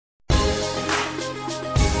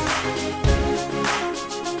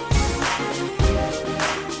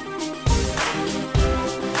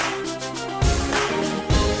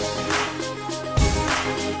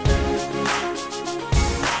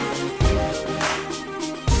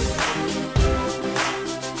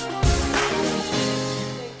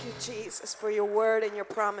word and your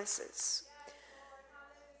promises.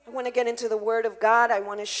 I want to get into the word of God. I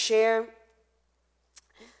want to share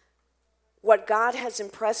what God has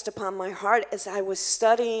impressed upon my heart as I was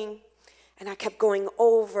studying, and I kept going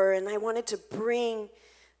over, and I wanted to bring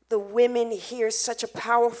the women here such a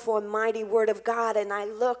powerful and mighty word of God. And I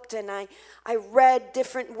looked and I read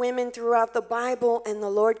different women throughout the Bible, and the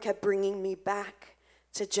Lord kept bringing me back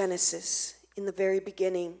to Genesis in the very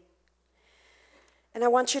beginning. And I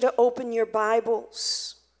want you to open your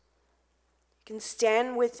Bibles. You can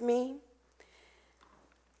stand with me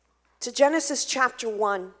to Genesis chapter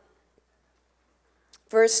 1,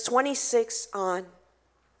 verse 26 on.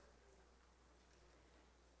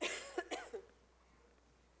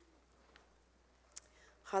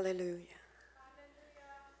 Hallelujah.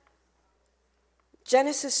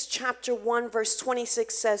 Genesis chapter 1 verse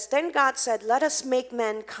 26 says, "Then God said, let us make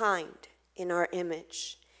mankind in our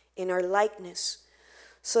image, in our likeness,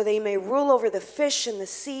 so they may rule over the fish in the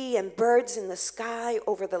sea and birds in the sky,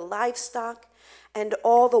 over the livestock and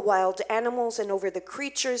all the wild animals, and over the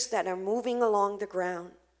creatures that are moving along the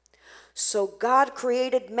ground. So God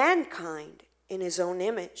created mankind in his own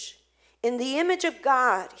image. In the image of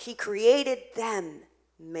God, he created them.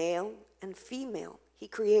 Male and female, he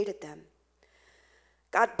created them.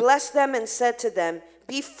 God blessed them and said to them,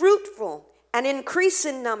 be fruitful and increase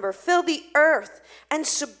in number, fill the earth and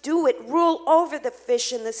subdue it, rule over the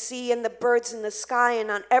fish in the sea and the birds in the sky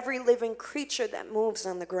and on every living creature that moves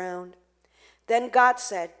on the ground. Then God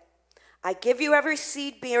said, I give you every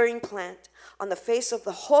seed-bearing plant on the face of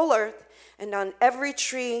the whole earth, and on every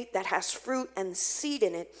tree that has fruit and seed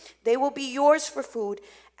in it. They will be yours for food,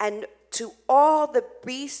 and to all the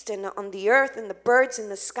beasts and on the earth and the birds in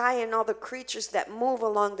the sky and all the creatures that move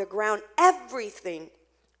along the ground, everything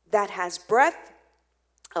that has breath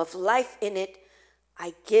of life in it,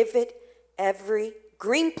 I give it every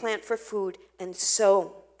green plant for food, and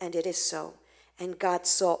it is so. And God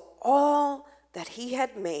saw all that he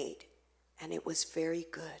had made, and it was very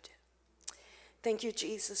good." Thank you,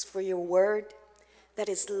 Jesus, for your word that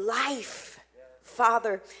is life,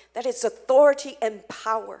 Father, that is authority and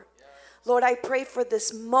power. Lord, I pray for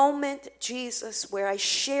this moment, Jesus, where I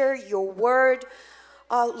share your word,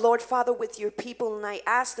 Lord, Father, with your people. And I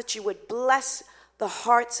ask that you would bless the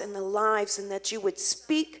hearts and the lives, and that you would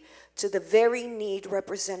speak to the very need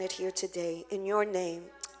represented here today. In your name,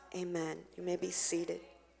 amen. You may be seated.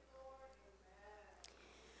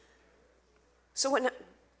 So when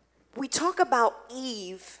we talk about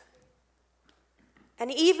Eve,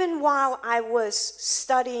 and even while I was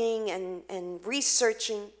studying and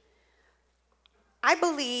researching, I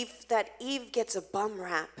believe that Eve gets a bum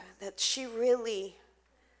rap, that she really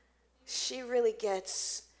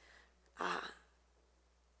gets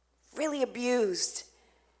really abused.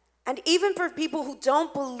 And even for people who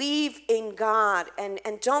don't believe in God and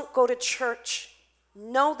don't go to church,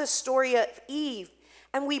 know the story of Eve,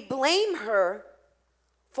 and we blame her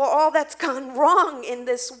for all that's gone wrong in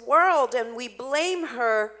this world, and we blame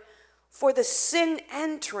her for the sin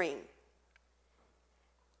entering.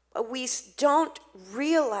 But we don't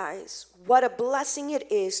realize what a blessing it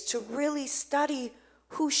is to really study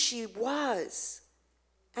who she was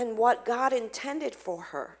and what God intended for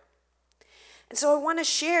her. And so I want to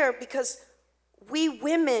share, because we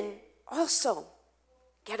women also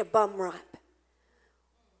get a bum rap.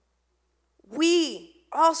 We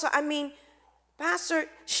also, Pastor,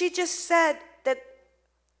 she just said that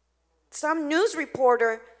some news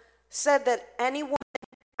reporter said that any woman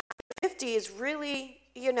after 50 is really,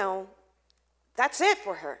 that's it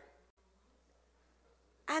for her.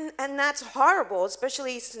 And that's horrible,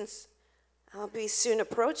 especially since I'll be soon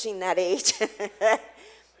approaching that age.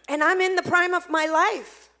 And I'm in the prime of my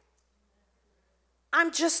life.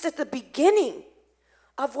 I'm just at the beginning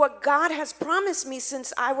of what God has promised me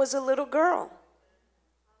since I was a little girl.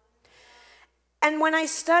 And when I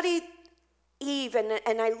studied Eve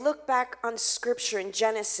and I look back on scripture in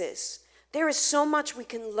Genesis, there is so much we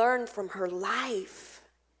can learn from her life.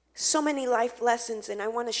 So many life lessons, and I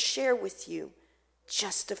want to share with you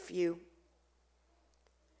just a few.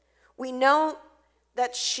 We know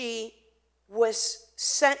that she was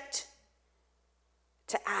sent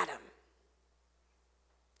to Adam,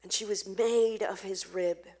 and she was made of his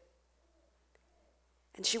rib,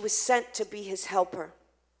 and she was sent to be his helper.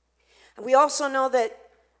 And we also know that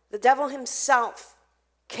the devil himself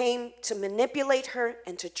came to manipulate her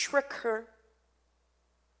and to trick her,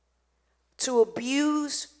 to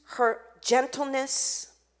abuse her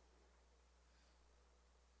gentleness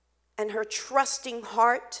and her trusting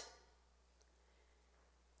heart,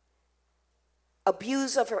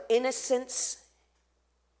 abuse of her innocence,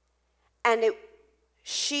 and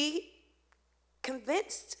she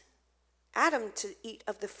convinced Adam to eat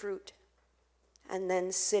of the fruit. And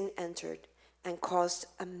then sin entered and caused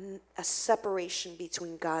a separation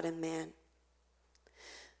between God and man.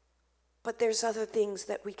 But there's other things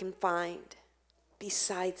that we can find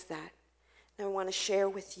besides that. And I want to share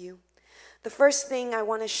with you. The first thing I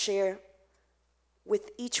want to share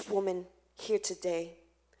with each woman here today,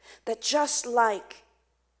 that just like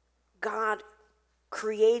God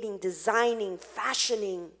creating, designing,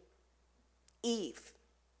 fashioning Eve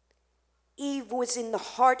was in the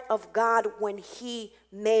heart of God when he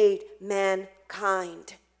made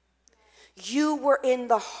mankind. You were in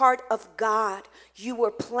the heart of God. You were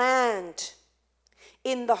planned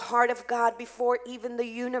in the heart of God before even the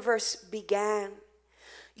universe began.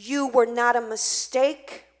 You were not a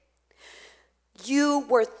mistake. You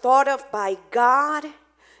were thought of by God.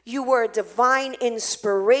 You were a divine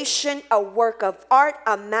inspiration, a work of art,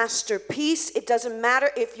 a masterpiece. It doesn't matter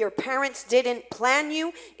if your parents didn't plan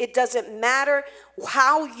you. It doesn't matter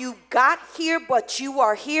how you got here, but you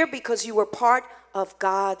are here because you were part of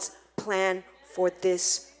God's plan for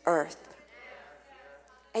this earth.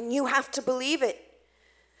 And you have to believe it.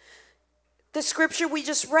 The scripture we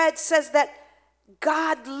just read says that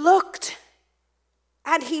God looked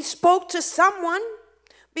and he spoke to someone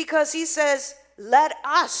because he says, let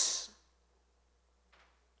us.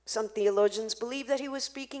 Some theologians believe that he was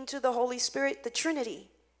speaking to the Holy Spirit, the Trinity,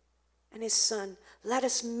 and his Son. Let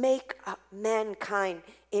us make up mankind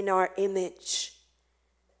in our image.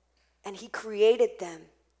 And he created them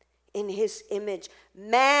in his image,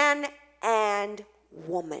 man and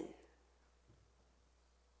woman.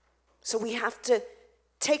 So we have to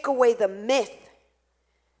take away the myth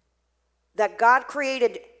that God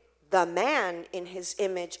created the man in his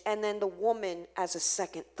image and then the woman as a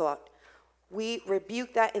second thought. We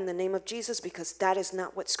rebuke that in the name of Jesus because that is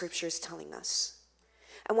not what Scripture is telling us.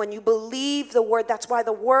 And when you believe the word, that's why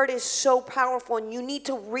the word is so powerful, and you need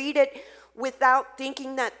to read it without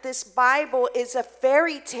thinking that this Bible is a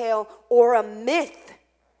fairy tale or a myth.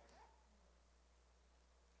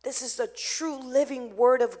 This is the true living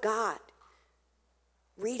word of God.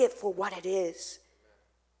 Read it for what it is.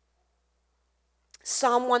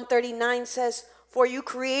 Psalm 139 says, for you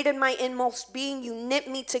created my inmost being. You knit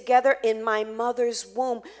me together in my mother's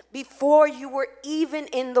womb. Before you were even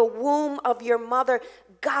in the womb of your mother,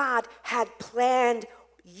 God had planned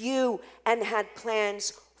you and had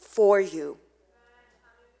plans for you.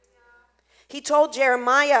 He told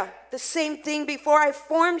Jeremiah the same thing. Before I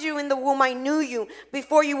formed you in the womb, I knew you.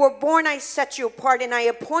 Before you were born, I set you apart, and I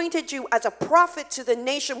appointed you as a prophet to the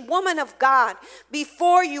nation. Woman of God,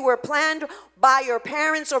 before you were planned by your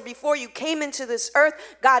parents or before you came into this earth,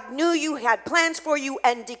 God knew you, had plans for you,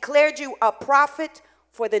 and declared you a prophet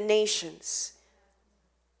for the nations.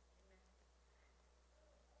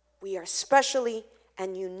 We are specially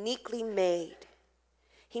and uniquely made.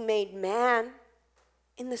 He made man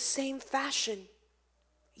in the same fashion,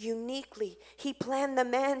 uniquely. He planned the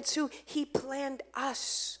man too. He planned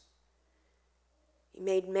us. He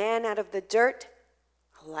made man out of the dirt,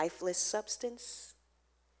 a lifeless substance.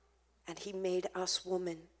 And he made us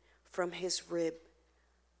woman from his rib,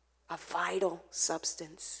 a vital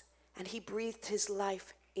substance. And he breathed his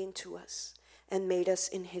life into us and made us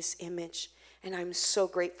in his image. And I'm so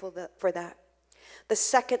grateful for that. The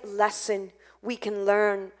second lesson we can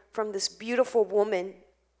learn from this beautiful woman,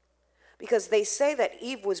 because they say that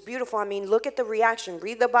Eve was beautiful. I mean, look at the reaction.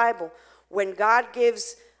 Read the Bible. When God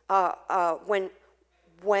gives,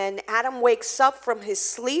 when Adam wakes up from his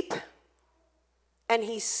sleep and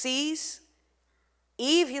he sees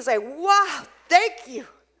Eve, he's like, wow, thank you.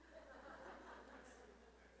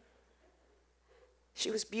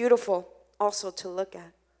 She was beautiful also to look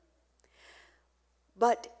at.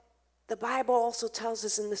 But the Bible also tells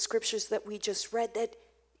us in the scriptures that we just read that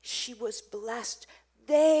she was blessed.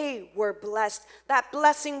 They were blessed. That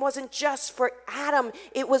blessing wasn't just for Adam.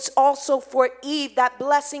 It was also for Eve. That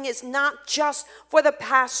blessing is not just for the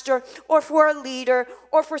pastor or for a leader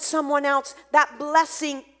or for someone else. That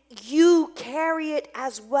blessing, you carry it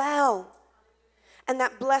as well. And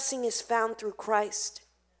that blessing is found through Christ.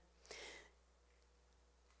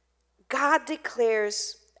 God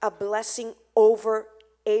declares a blessing over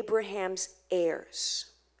Abraham's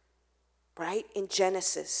heirs, right? In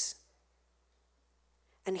Genesis.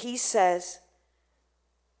 And he says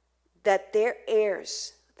that their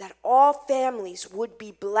heirs, that all families would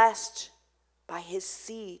be blessed by his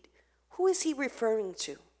seed. Who is he referring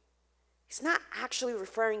to? He's not actually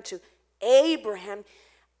referring to Abraham.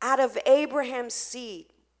 Out of Abraham's seed,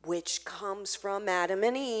 which comes from Adam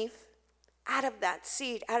and Eve, out of that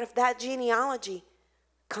seed, out of that genealogy,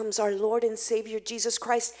 comes our Lord and Savior Jesus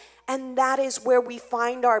Christ. And that is where we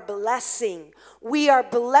find our blessing. We are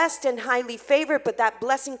blessed and highly favored, but that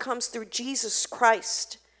blessing comes through Jesus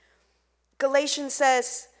Christ. Galatians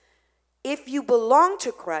says, if you belong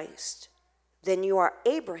to Christ, then you are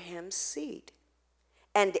Abraham's seed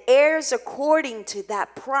and heirs according to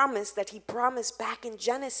that promise that he promised back in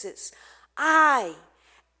Genesis. I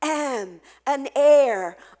am an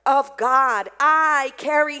heir of God. I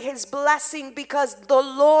carry his blessing because the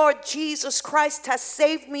Lord Jesus Christ has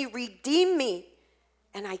saved me, redeemed me,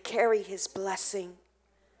 and I carry his blessing.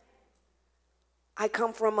 I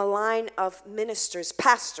come from a line of ministers,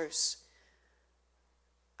 pastors.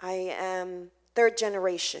 I am third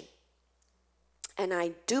generation, and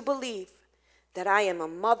I do believe that I am a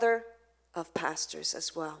mother of pastors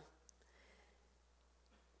as well.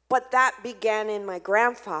 But that began in my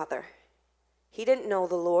grandfather. He didn't know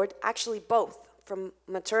the Lord, actually both, from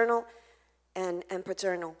maternal and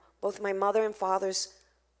paternal. Both my mother and father's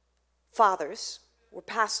fathers were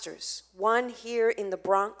pastors. One here in the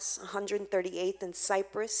Bronx, 138th and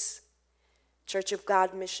Cypress, Church of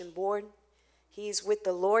God Mission Board. He's with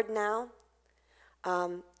the Lord now.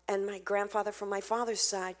 And my grandfather from my father's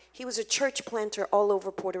side, he was a church planter all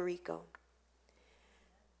over Puerto Rico.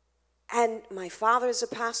 And my father is a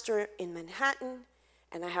pastor in Manhattan,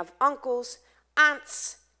 and I have uncles,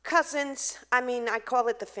 aunts, cousins. I mean, I call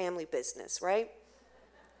it the family business, right?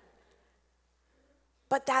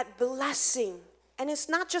 But that blessing, and it's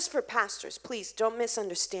not just for pastors, please don't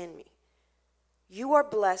misunderstand me. You are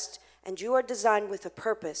blessed and you are designed with a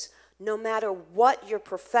purpose, no matter what your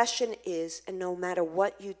profession is and no matter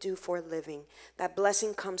what you do for a living. That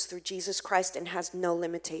blessing comes through Jesus Christ and has no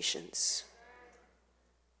limitations.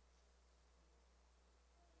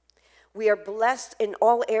 We are blessed in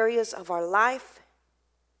all areas of our life.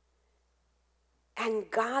 And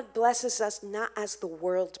God blesses us not as the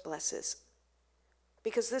world blesses.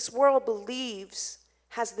 Because this world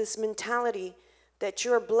has this mentality that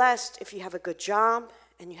you're blessed if you have a good job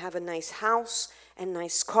and you have a nice house and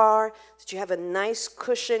nice car, that you have a nice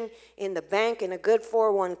cushion in the bank and a good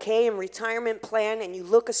 401k and retirement plan and you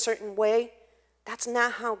look a certain way. That's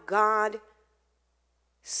not how God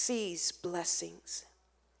sees blessings.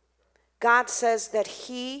 God says that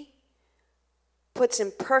he puts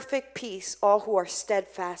in perfect peace all who are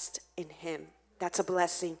steadfast in him. That's a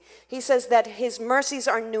blessing. He says that his mercies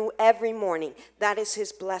are new every morning. That is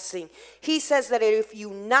his blessing. He says that if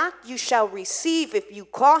you knock, you shall receive. If you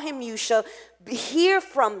call him, you shall hear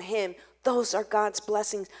from him. Those are God's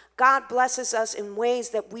blessings. God blesses us in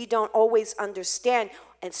ways that we don't always understand,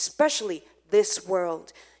 especially this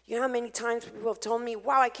world. You know how many times people have told me,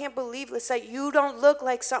 wow, I can't believe, let's say, you don't look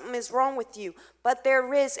like something is wrong with you. But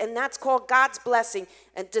there is, and that's called God's blessing.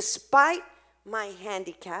 And despite my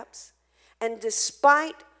handicaps, and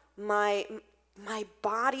despite my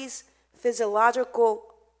body's physiological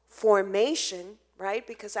formation, right?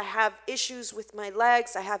 Because I have issues with my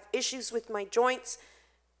legs, I have issues with my joints,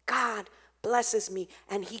 God blesses me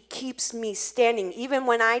and he keeps me standing. Even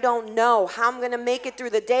when I don't know how I'm going to make it through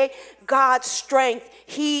the day, God's strength,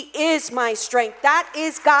 he is my strength. That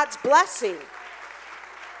is God's blessing.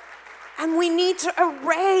 And we need to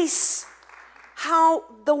erase how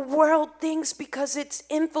the world thinks because it's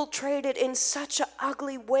infiltrated in such an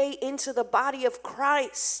ugly way into the body of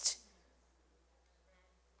Christ.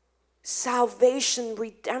 Salvation,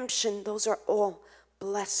 redemption, those are all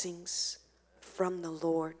blessings from the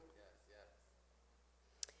Lord.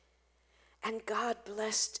 And God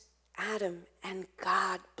blessed Adam and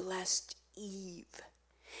God blessed Eve.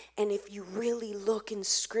 And if you really look in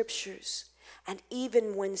scriptures, and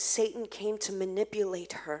even when Satan came to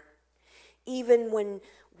manipulate her, even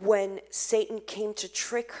when Satan came to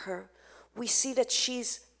trick her, we see that she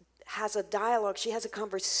has a dialogue, she has a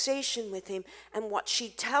conversation with him, and what she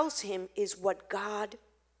tells him is what God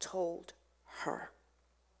told her.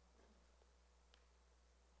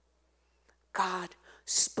 God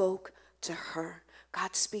spoke to her.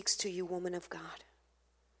 God speaks to you, woman of God.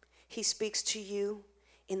 He speaks to you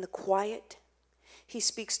in the quiet. He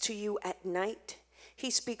speaks to you at night. He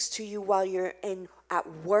speaks to you while you're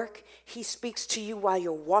at work. He speaks to you while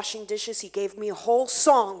you're washing dishes. He gave me a whole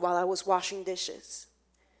song while I was washing dishes.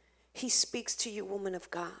 He speaks to you, woman of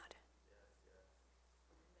God,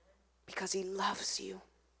 because he loves you,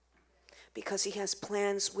 because he has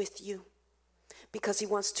plans with you, because he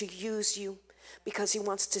wants to use you, because he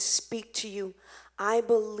wants to speak to you. I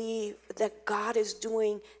believe that God is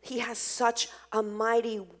he has such a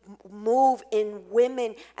mighty move in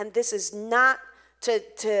women, and this is not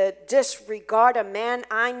to disregard a man.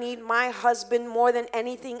 I need my husband more than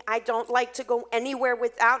anything. I don't like to go anywhere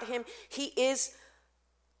without him. He is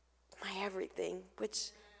my everything, which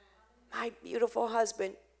my beautiful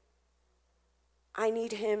husband, I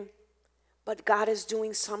need him, but God is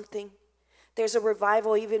doing something. There's a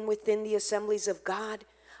revival even within the assemblies of God.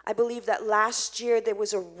 I believe that last year there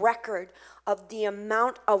was a record of the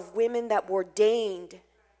amount of women that were ordained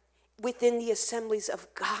within the assemblies of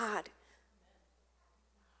God.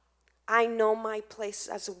 I know my place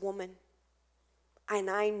as a woman, and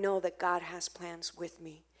I know that God has plans with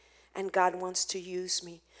me, and God wants to use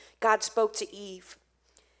me. God spoke to Eve.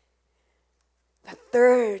 The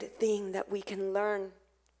third thing that we can learn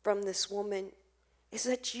from this woman is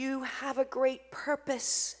that you have a great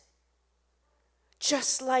purpose,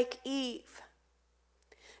 just like Eve.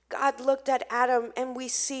 God looked at Adam, and we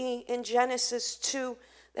see in Genesis 2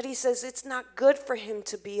 that he says it's not good for him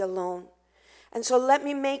to be alone. And so let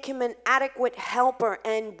me make him an adequate helper.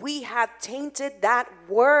 And we have tainted that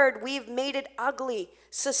word. We've made it ugly.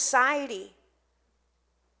 Society.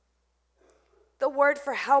 The word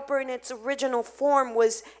for helper in its original form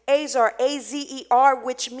was Azer, A-Z-E-R,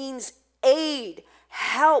 which means aid,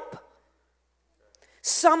 help.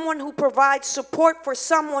 Someone who provides support for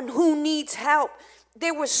someone who needs help.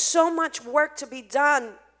 There was so much work to be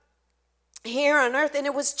done here on earth, and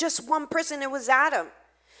it was just one person. It was Adam.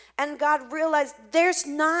 And God realized there's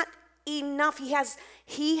not enough.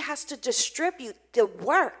 He has to distribute the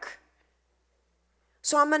work.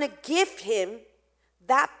 So I'm going to give him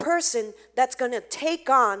that person that's going to take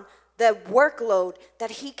on the workload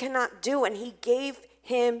that he cannot do. And he gave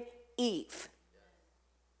him Eve.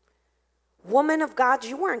 Woman of God,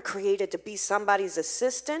 you weren't created to be somebody's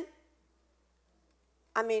assistant.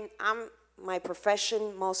 I mean, my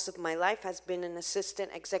profession most of my life has been an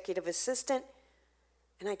assistant, executive assistant,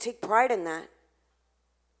 and I take pride in that.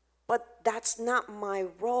 But that's not my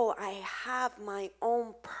role. I have my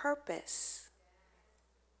own purpose.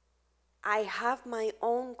 I have my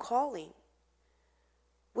own calling,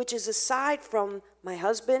 which is aside from my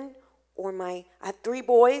husband or I have 3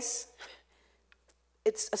 boys.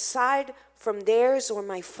 It's aside from theirs or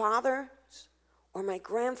my father's or my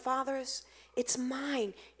grandfather's. It's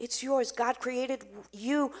mine. It's yours. God created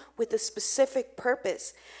you with a specific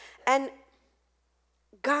purpose. And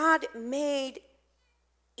God made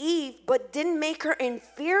Eve, but didn't make her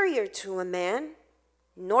inferior to a man,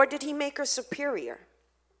 nor did he make her superior.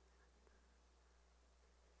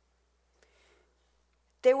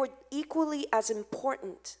 They were equally as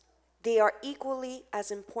important. They are equally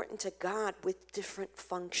as important to God with different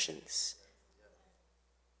functions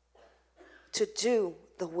to do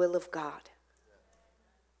the will of God.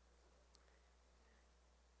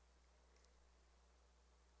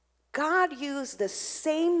 God used the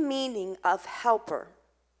same meaning of helper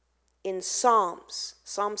in Psalms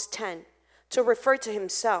 10, to refer to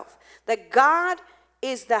himself. That God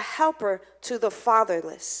is the helper to the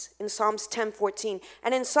fatherless in Psalms 10:14.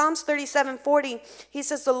 And in Psalms 37:40, he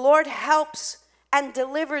says, the Lord helps and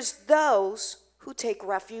delivers those who take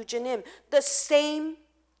refuge in him. The same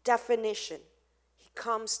definition. He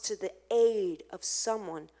comes to the aid of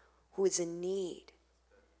someone who is in need.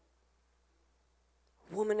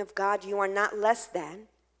 Woman of God, you are not less than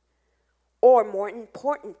or more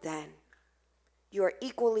important than. You are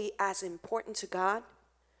equally as important to God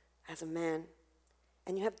as a man.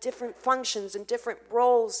 And you have different functions and different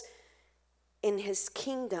roles in his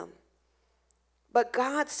kingdom. But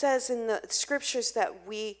God says in the scriptures that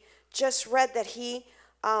we just read that he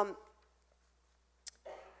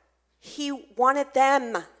wanted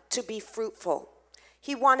them to be fruitful.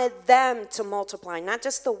 He wanted them to multiply, not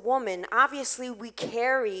just the woman. Obviously, we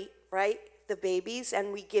carry, right, the babies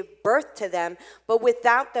and we give birth to them. But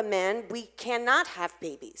without the man, we cannot have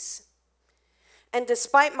babies. And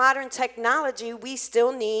despite modern technology, we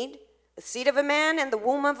still need the seed of a man and the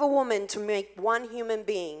womb of a woman to make one human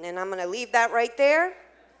being. And I'm going to leave that right there.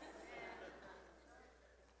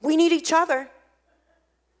 We need each other.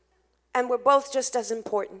 And we're both just as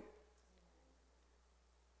important.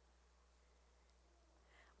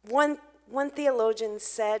 One theologian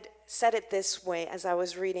said it this way as I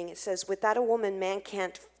was reading. It says, without a woman, man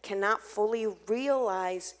cannot fully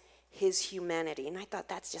realize his humanity. And I thought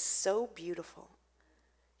that's just so beautiful.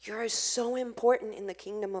 You're so important in the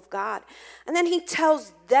kingdom of God. And then he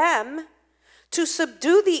tells them to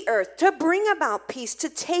subdue the earth, to bring about peace, to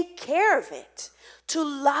take care of it, to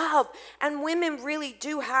love. And women really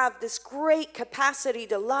do have this great capacity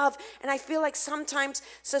to love. And I feel like sometimes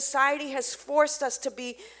society has forced us to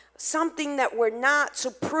be something that we're not, to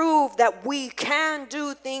prove that we can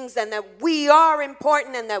do things and that we are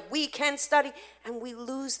important and that we can study. And we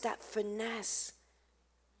lose that finesse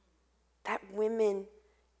that women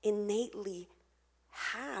innately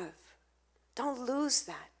have. Don't lose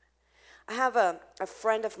that. I have a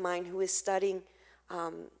friend of mine who is studying,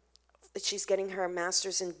 she's getting her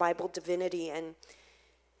master's in Bible divinity, and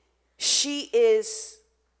she is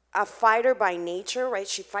a fighter by nature, right?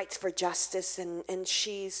 She fights for justice, and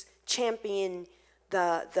she's championing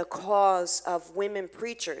the cause of women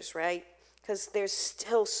preachers, right? Because there's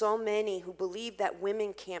still so many who believe that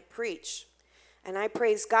women can't preach. And I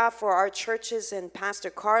praise God for our churches and Pastor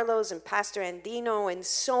Carlos and Pastor Andino and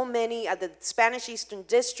so many of the Spanish Eastern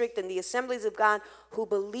District and the Assemblies of God who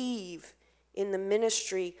believe in the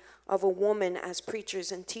ministry of a woman as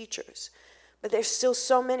preachers and teachers. But there's still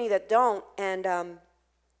so many that don't. And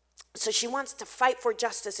so she wants to fight for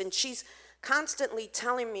justice, and she's constantly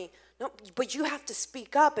telling me, no, but you have to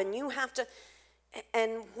speak up, and you have to.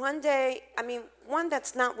 And one day, one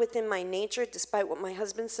that's not within my nature, despite what my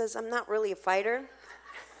husband says, I'm not really a fighter.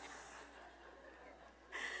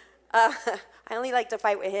 I only like to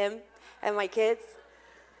fight with him and my kids.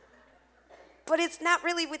 But it's not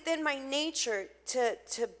really within my nature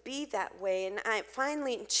to be that way. And I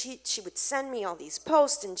finally, she would send me all these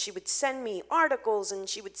posts, and she would send me articles, and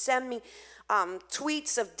she would send me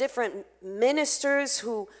tweets of different ministers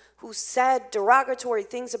who said derogatory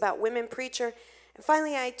things about women preacher. And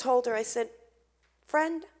finally I told her, I said,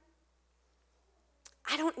 friend,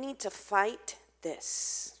 I don't need to fight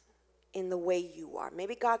this in the way you are.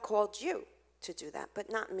 Maybe God called you to do that,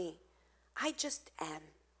 but not me. I just am.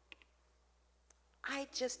 I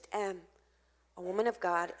just am a woman of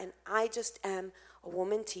God, and I just am a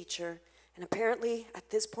woman teacher. And apparently, at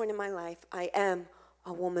this point in my life, I am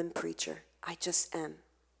a woman preacher. I just am.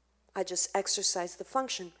 I just exercise the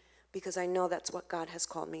function because I know that's what God has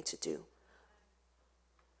called me to do.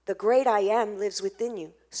 The great I am lives within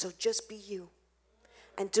you, so just be you.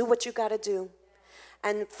 And do what you got to do.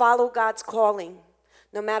 And follow God's calling.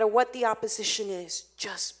 No matter what the opposition is,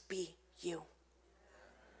 just be you.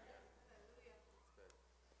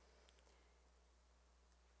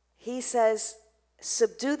 He says,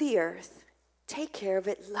 subdue the earth, take care of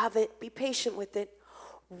it, love it, be patient with it.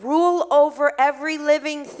 Rule over every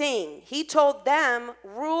living thing. He told them,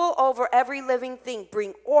 rule over every living thing.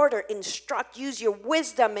 Bring order, instruct, use your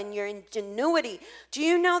wisdom and your ingenuity. Do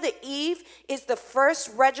you know that Eve is the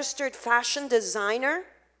first registered fashion designer?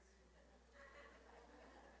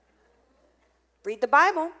 Read the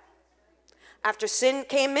Bible. After sin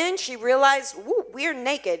came in, she realized, woo, we're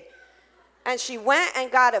naked. And she went and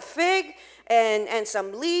got a fig and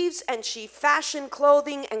some leaves, and she fashioned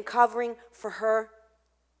clothing and covering for her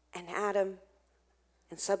and Adam,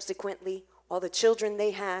 and subsequently all the children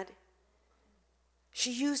they had.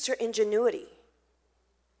 She used her ingenuity.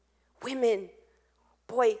 Women,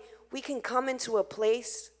 boy, we can come into a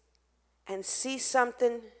place and see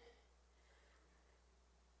something,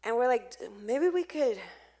 and we're like, maybe we could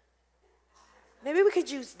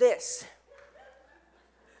use this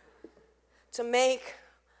to make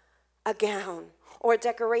a gown or a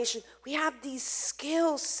decoration. We have these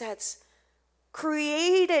skill sets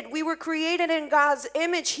created. We were created in God's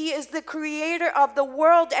image. He is the creator of the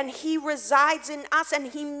world, and He resides in us, and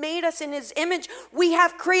He made us in His image. We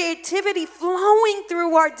have creativity flowing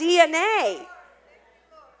through our DNA.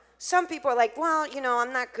 Some people are like, well,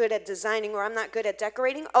 I'm not good at designing, or I'm not good at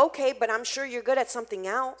decorating. Okay, but I'm sure you're good at something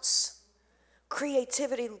else.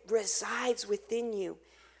 Creativity resides within you.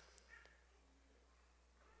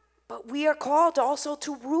 But we are called also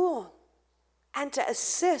to rule and to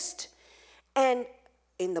assist. And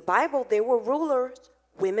in the Bible, there were rulers,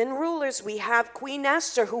 women rulers. We have Queen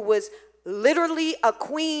Esther, who was literally a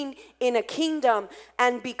queen in a kingdom.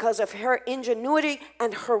 And because of her ingenuity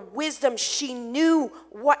and her wisdom, she knew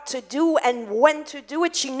what to do and when to do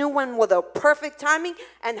it. She knew when was the perfect timing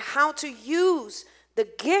and how to use the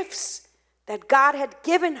gifts that God had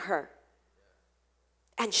given her.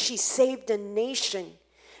 And she saved a nation.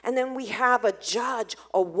 And then we have a judge,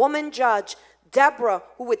 a woman judge, Deborah,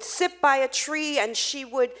 who would sit by a tree, and she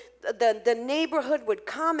would, the neighborhood would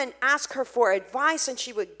come and ask her for advice, and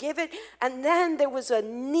she would give it. And then there was a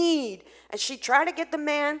need, and she tried to get the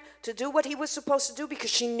man to do what he was supposed to do because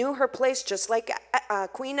she knew her place, just like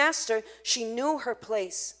Queen Esther. She knew her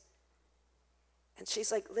place. And she's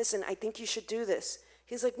like, listen, I think you should do this.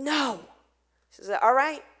 He's like, no. She said, all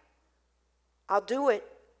right, I'll do it.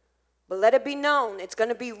 But let it be known, it's going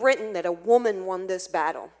to be written that a woman won this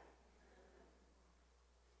battle.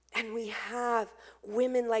 And we have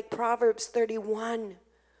women like Proverbs 31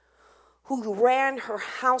 who ran her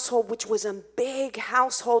household, which was a big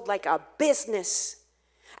household, like a business.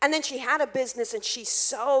 And then she had a business, and she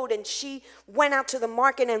sewed, and she went out to the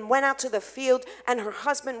market and went out to the field. And her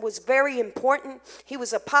husband was very important. He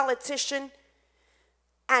was a politician,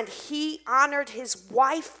 and he honored his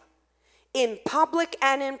wife in public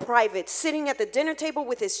and in private, sitting at the dinner table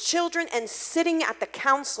with his children and sitting at the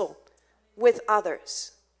council with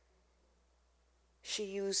others. She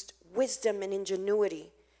used wisdom and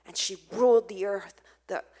ingenuity, and she ruled the earth.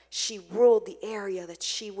 She ruled the area that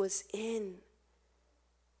she was in.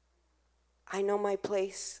 I know my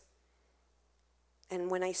place.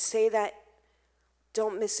 And when I say that,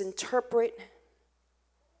 don't misinterpret.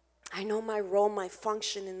 I know my role, my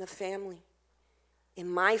function in the family, in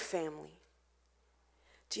my family.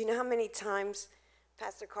 Do you know how many times,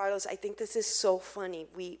 Pastor Carlos, I think this is so funny.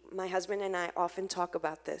 My husband and I often talk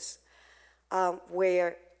about this,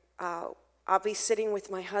 where I'll be sitting with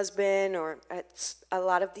my husband or at a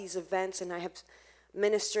lot of these events, and I have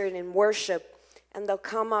ministered in worship, and they'll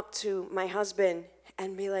come up to my husband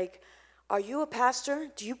and be like, "Are you a pastor?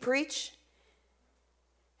 Do you preach?"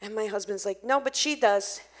 And my husband's like, "No, but she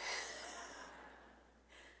does."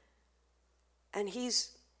 And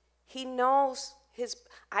he knows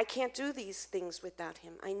I can't do these things without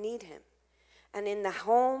him. I need him. And in the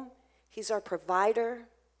home, he's our provider.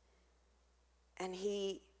 And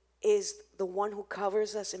he is the one who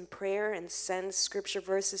covers us in prayer and sends scripture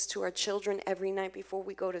verses to our children every night before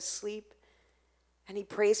we go to sleep. And he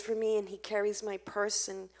prays for me, and he carries my purse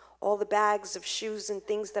and all the bags of shoes and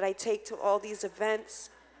things that I take to all these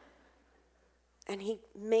events. And he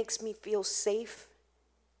makes me feel safe.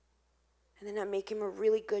 And then I make him a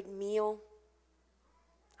really good meal.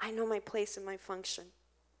 I know my place and my function.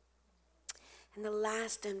 And the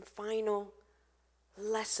last and final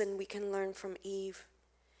lesson we can learn from Eve,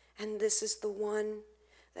 and this is the one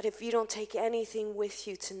that if you don't take anything with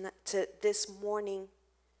you to this morning,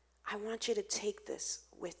 I want you to take this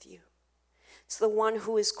with you. It's the one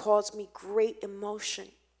who has caused me great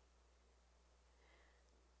emotion.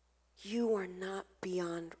 You are not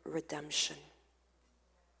beyond redemption.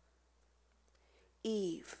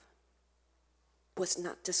 Eve was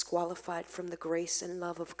not disqualified from the grace and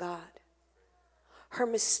love of God. Her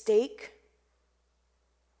mistake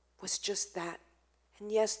was just that.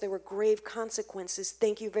 And yes, there were grave consequences.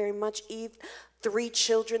 Thank you very much, Eve. 3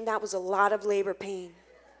 children, that was a lot of labor pain.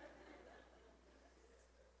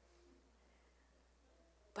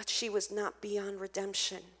 But she was not beyond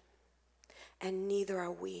redemption. And neither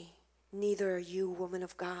are we. Neither are you, woman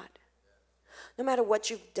of God. No matter what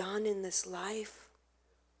you've done in this life,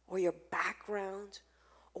 or your background,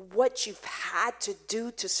 or what you've had to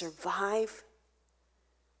do to survive,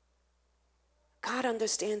 God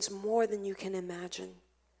understands more than you can imagine.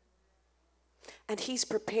 And he's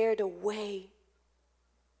prepared a way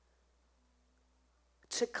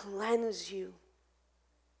to cleanse you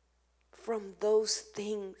from those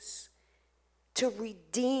things, to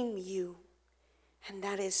redeem you, and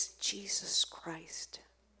that is Jesus Christ.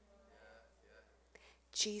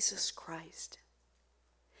 Jesus Christ.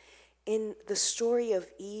 In the story of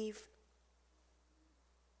Eve,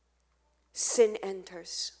 sin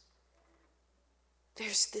enters.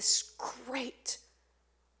 There's this great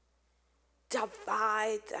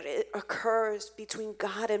divide that occurs between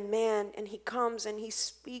God and man, and he comes and he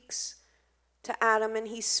speaks to Adam and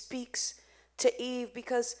he speaks to Eve,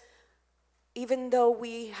 because even though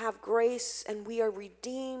we have grace and we are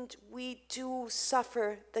redeemed, we do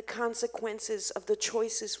suffer the consequences of the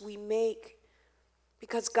choices we make,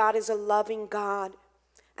 because God is a loving God.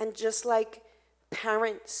 And just like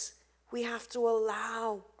parents, we have to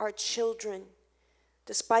allow our children,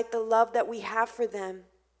 despite the love that we have for them,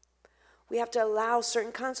 we have to allow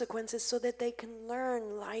certain consequences so that they can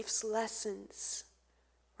learn life's lessons,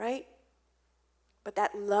 right? But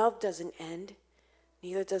that love doesn't end.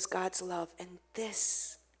 Neither does God's love. And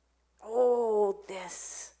this,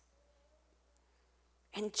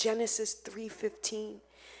 in Genesis 3:15,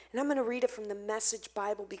 and I'm going to read it from the Message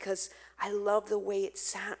Bible because I love the way it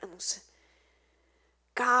sounds.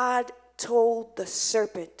 God told the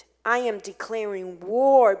serpent, "I am declaring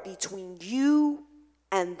war between you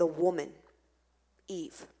and the woman,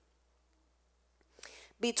 Eve,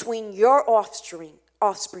 between your offspring,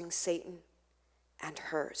 Satan, and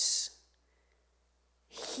hers.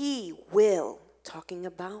 He will," talking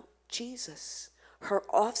about Jesus, her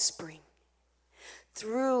offspring,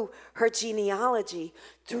 through her genealogy,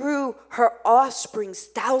 through her offsprings,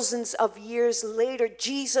 thousands of years later,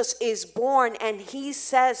 Jesus is born, and he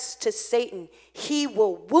says to Satan, he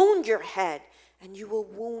will wound your head and you will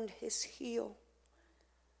wound his heel.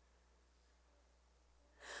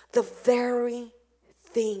 The very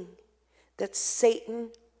thing that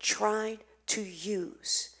Satan tried to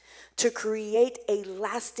use to create a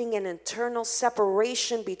lasting and eternal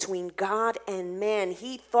separation between God and man,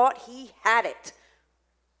 he thought he had it.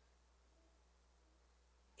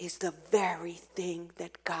 is the very thing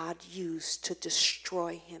that God used to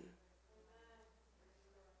destroy him.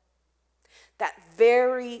 That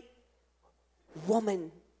very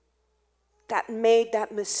woman that made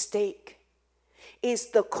that mistake is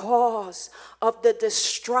the cause of the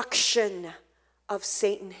destruction of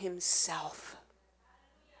Satan himself.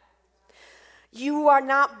 You are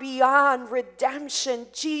not beyond redemption.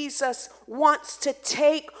 Jesus wants to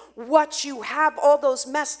take what you have, all those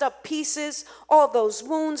messed up pieces, all those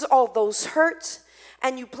wounds, all those hurts,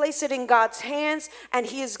 and you place it in God's hands, and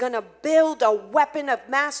he is going to build a weapon of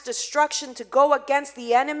mass destruction to go against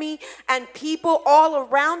the enemy, and people all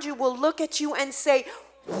around you will look at you and say,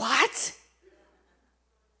 "What?"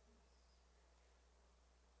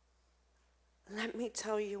 Let me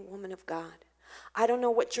tell you, woman of God, I don't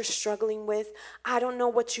know what you're struggling with. I don't know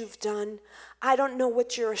what you've done. I don't know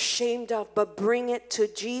what you're ashamed of, but bring it to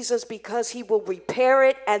Jesus because he will repair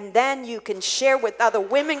it, and then you can share with other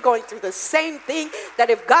women going through the same thing, that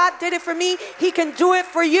if God did it for me, he can do it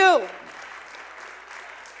for you.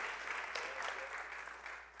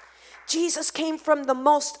 Jesus came from the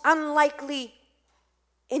most unlikely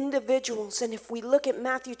individuals. And if we look at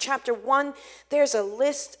Matthew chapter 1, there's a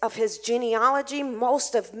list of his genealogy,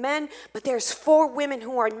 most of men, but there's 4 women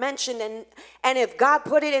who are mentioned. And if God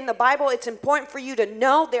put it in the Bible, it's important for you to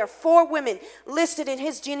know there are 4 women listed in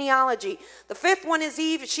his genealogy. The 5th one is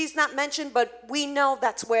Eve. She's not mentioned, but we know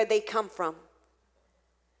that's where they come from.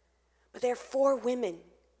 But there are 4 women,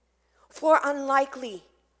 4 unlikely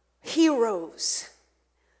heroes,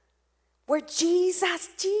 where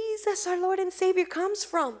Jesus, our Lord and Savior, comes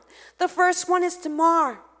from. The first one is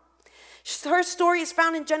Tamar. Her story is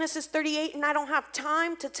found in Genesis 38, and I don't have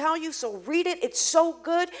time to tell you, so read it. It's so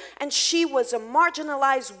good. And she was a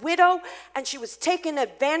marginalized widow, and she was taken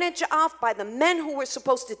advantage of by the men who were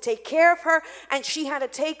supposed to take care of her, and she had to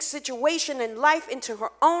take situation and life into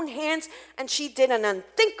her own hands, and she did an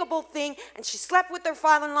unthinkable thing, and she slept with her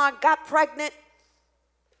father-in-law, got pregnant,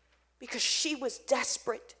 because she was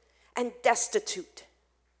desperate and destitute.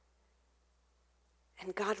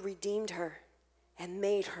 And God redeemed her and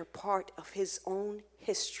made her part of his own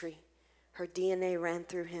history. Her DNA ran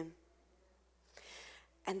through him.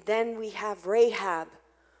 And then we have Rahab,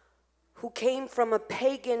 who came from a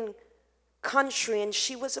pagan country, and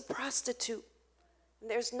she was a prostitute.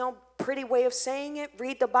 There's no pretty way of saying it.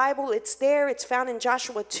 Read the Bible. It's there. It's found in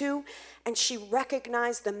Joshua 2. And she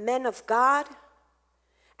recognized the men of God,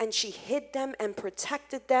 and she hid them and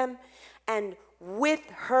protected them. And with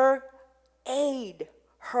her aid,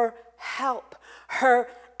 her help, her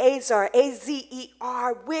Azer,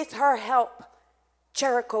 A-Z-E-R, with her help,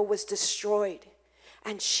 Jericho was destroyed.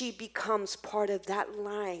 And she becomes part of that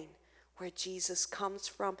line where Jesus comes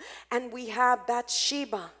from. And we have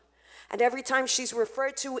Bathsheba. And every time she's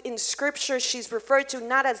referred to in Scripture, she's referred to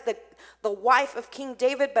not as the wife of King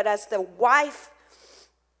David, but as the wife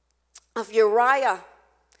of Uriah,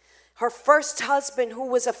 her first husband, who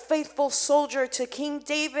was a faithful soldier to King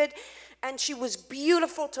David. And she was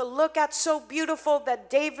beautiful to look at, so beautiful that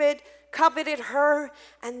David coveted her.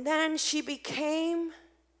 And then she became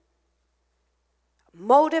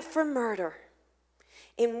motive for murder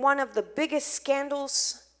in one of the biggest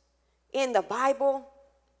scandals in the Bible.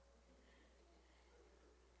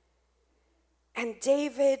 And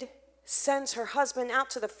David sends her husband out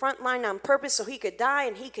to the front line on purpose so he could die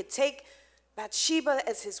and he could take Bathsheba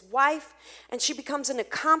as his wife, and she becomes an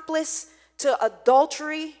accomplice to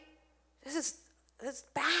adultery. This is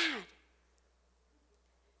bad.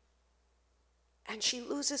 And she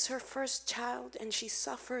loses her first child, and she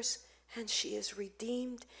suffers, and she is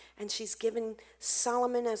redeemed, and she's given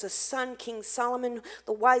Solomon as a son, King Solomon,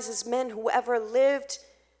 the wisest man who ever lived.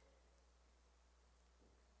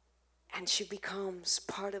 And she becomes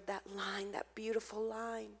part of that line, that beautiful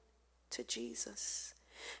line to Jesus.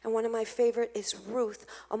 And one of my favorite is Ruth,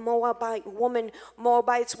 a Moabite woman.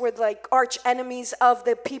 Moabites were like arch enemies of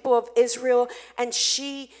the people of Israel. And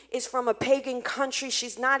she is from a pagan country.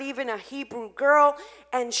 She's not even a Hebrew girl.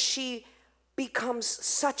 And she becomes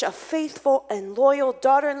such a faithful and loyal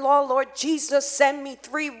daughter-in-law. Lord Jesus, send me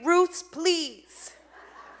 3 Ruths, please.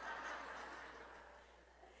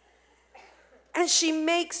 And she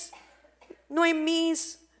makes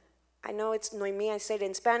Noemi's, I know it's Noemi, I say it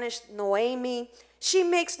in Spanish, Noemi. She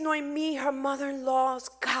makes Noemi, her mother-in-law's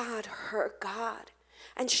God, her God.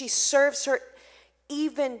 And she serves her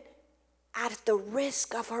even at the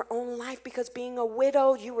risk of her own life, because being a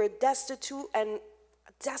widow, you were destitute and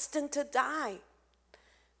destined to die.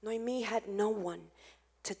 Noemi had no one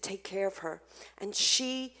to take care of her. And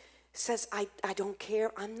she says, I don't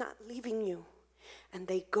care, I'm not leaving you. And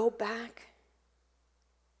they go back.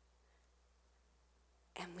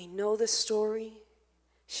 And we know the story.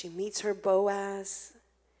 She meets her Boaz,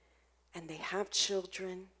 and they have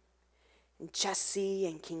children, and Jesse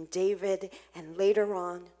and King David, and later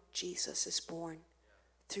on, Jesus is born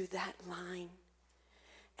through that line.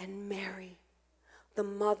 And Mary, the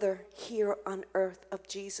mother here on earth of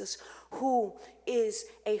Jesus, who is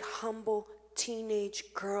a humble teenage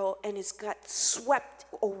girl and has got swept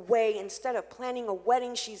away. Instead of planning a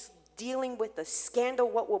wedding, she's dealing with the scandal.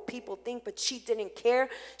 What will people think? But she didn't care.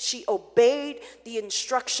 She obeyed the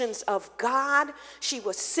instructions of God. She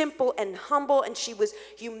was simple and humble, and she was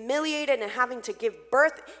humiliated and having to give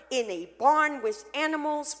birth in a barn with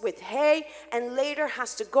animals, with hay, and later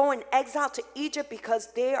has to go in exile to Egypt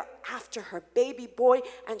because they are after her baby boy,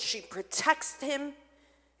 and she protects him,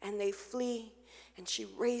 and they flee, and she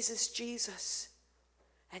raises Jesus,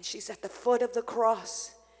 and she's at the foot of the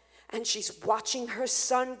cross. And she's watching her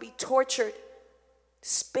son be tortured,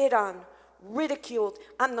 spit on, ridiculed.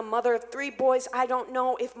 I'm the mother of 3 boys. I don't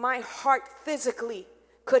know if my heart physically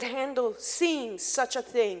could handle seeing such a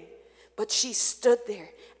thing. But she stood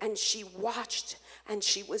there and she watched, and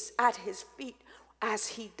she was at his feet as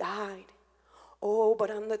he died. Oh, but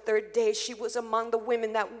on the 3rd day, she was among the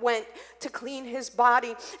women that went to clean his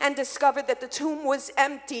body and discovered that the tomb was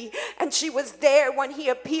empty. And she was there when he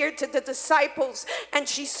appeared to the disciples, and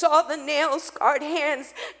she saw the nail-scarred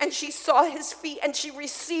hands, and she saw his feet, and she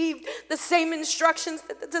received the same instructions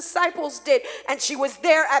that the disciples did. And she was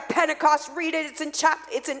there at Pentecost. Read it.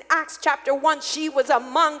 It's in Acts chapter 1. She was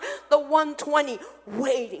among the 120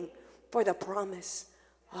 waiting for the promise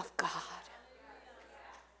of God.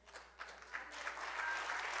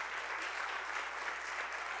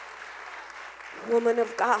 Woman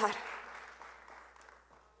of God,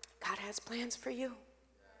 God has plans for you.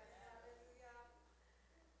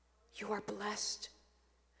 You are blessed.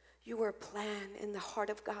 You are a plan in the heart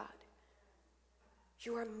of God.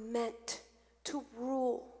 You are meant to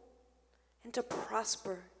rule and to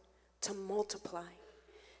prosper, to multiply.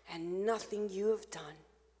 And nothing you have done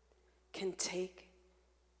can take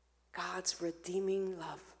God's redeeming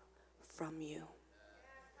love from you.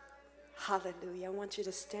 Hallelujah. I want you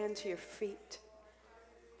to stand to your feet.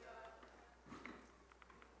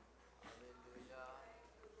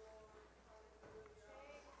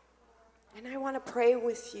 And I want to pray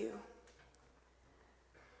with you.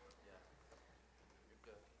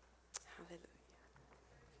 Hallelujah.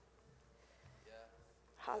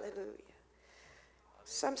 Hallelujah.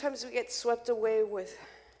 Sometimes we get swept away with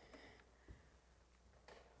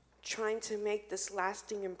trying to make this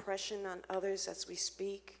lasting impression on others as we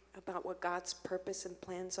speak about what God's purpose and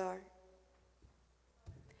plans are.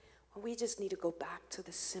 Well, we just need to go back to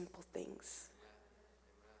the simple things.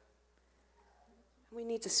 We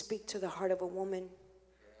need to speak to the heart of a woman,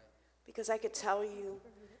 because I could tell you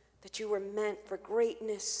that you were meant for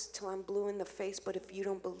greatness till I'm blue in the face, but if you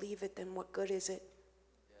don't believe it, then what good is it?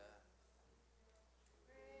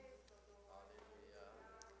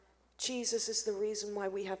 Jesus is the reason why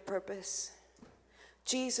we have purpose.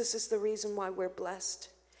 Jesus is the reason why we're blessed.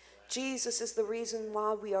 Jesus is the reason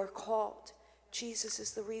why we are called. Jesus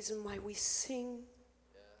is the reason why we sing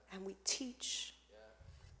and we teach.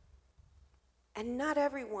 And not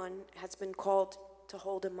everyone has been called to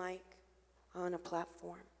hold a mic on a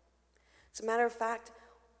platform. As a matter of fact,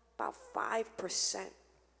 about 5%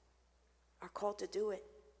 are called to do it.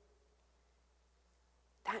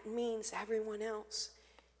 That means everyone else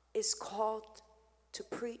is called to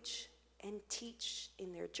preach and teach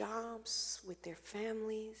in their jobs, with their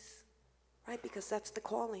families, right? Because that's the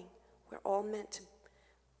calling. We're all meant to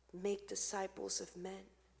make disciples of men.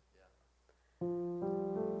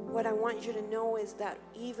 What I want you to know is that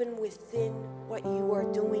even within what you are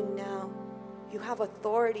doing now, you have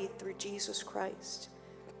authority through Jesus Christ.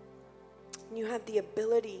 And you have the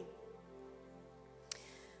ability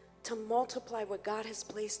to multiply what God has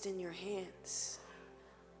placed in your hands.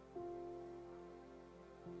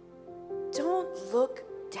 Don't look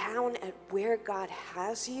down at where God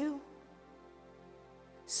has you.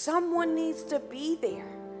 Someone needs to be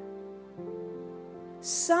there.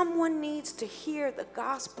 Someone needs to hear the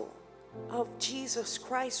gospel of Jesus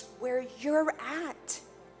Christ where you're at.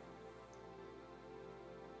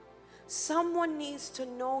 Someone needs to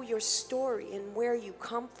know your story and where you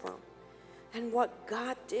come from and what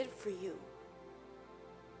God did for you.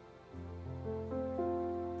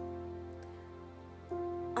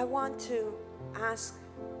 I want to ask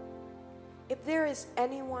if there is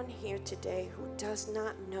anyone here today who does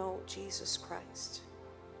not know Jesus Christ,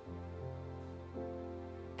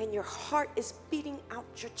 and your heart is beating out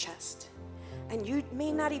your chest, and you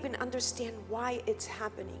may not even understand why it's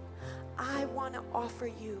happening. I want to offer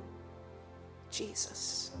you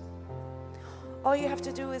Jesus. All you have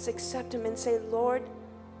to do is accept him and say, Lord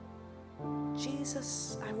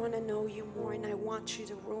Jesus, I want to know you more, and I want you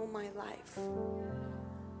to rule my life.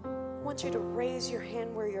 I want you to raise your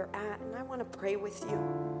hand where you're at, and I want to pray with you.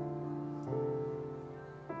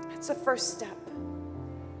 That's the first step.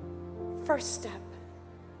 First step.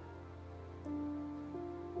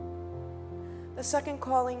 The second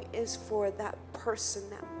calling is for that person,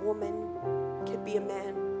 that woman, could be a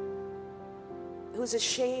man, who's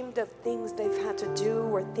ashamed of things they've had to do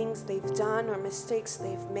or things they've done or mistakes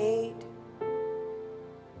they've made,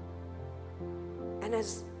 and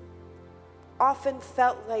has often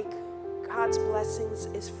felt like God's blessings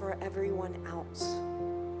is for everyone else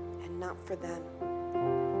and not for them.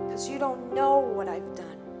 Because you don't know what I've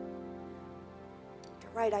done.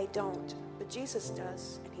 You're right, I don't. But Jesus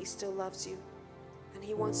does, and he still loves you. And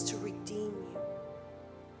he wants to redeem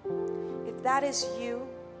you. If that is you,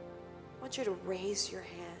 I want you to raise your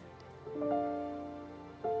hand.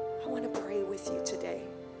 I want to pray with you today.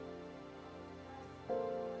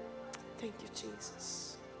 Thank you,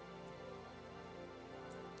 Jesus.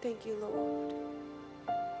 Thank you, Lord.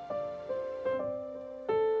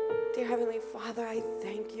 Dear Heavenly Father, I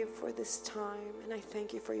thank you for this time, and I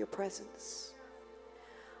thank you for your presence.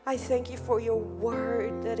 I thank you for your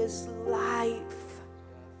word that is life.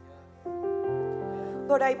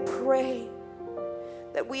 Lord, I pray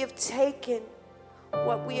that we have taken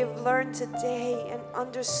what we have learned today and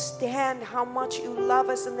understand how much you love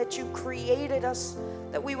us and that you created us,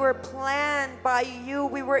 that we were planned by you,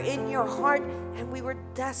 we were in your heart, and we were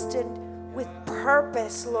destined with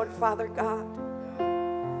purpose, Lord Father God.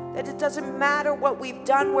 That it doesn't matter what we've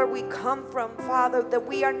done, where we come from, Father, that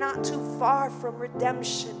we are not too far from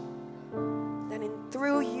redemption. That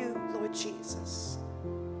through you, Lord Jesus,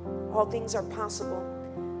 all things are possible,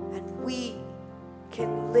 and we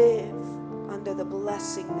can live under the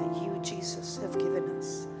blessing that you, Jesus, have given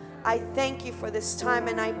us. I thank you for this time,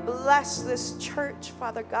 and I bless this church,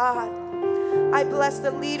 Father God. I bless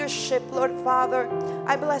the leadership, Lord Father.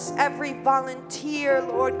 I bless every volunteer,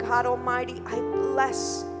 Lord God Almighty. I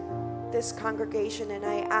bless this congregation, and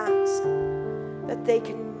I ask that they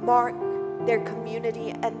can mark their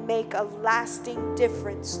community and make a lasting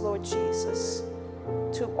difference, Lord Jesus,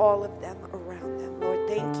 to all of them around them. Lord,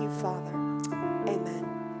 thank you, Father. Amen.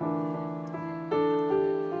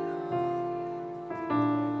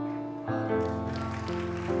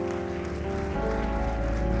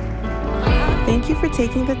 Thank you for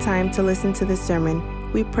taking the time to listen to this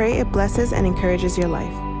sermon. We pray it blesses and encourages your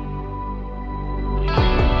life.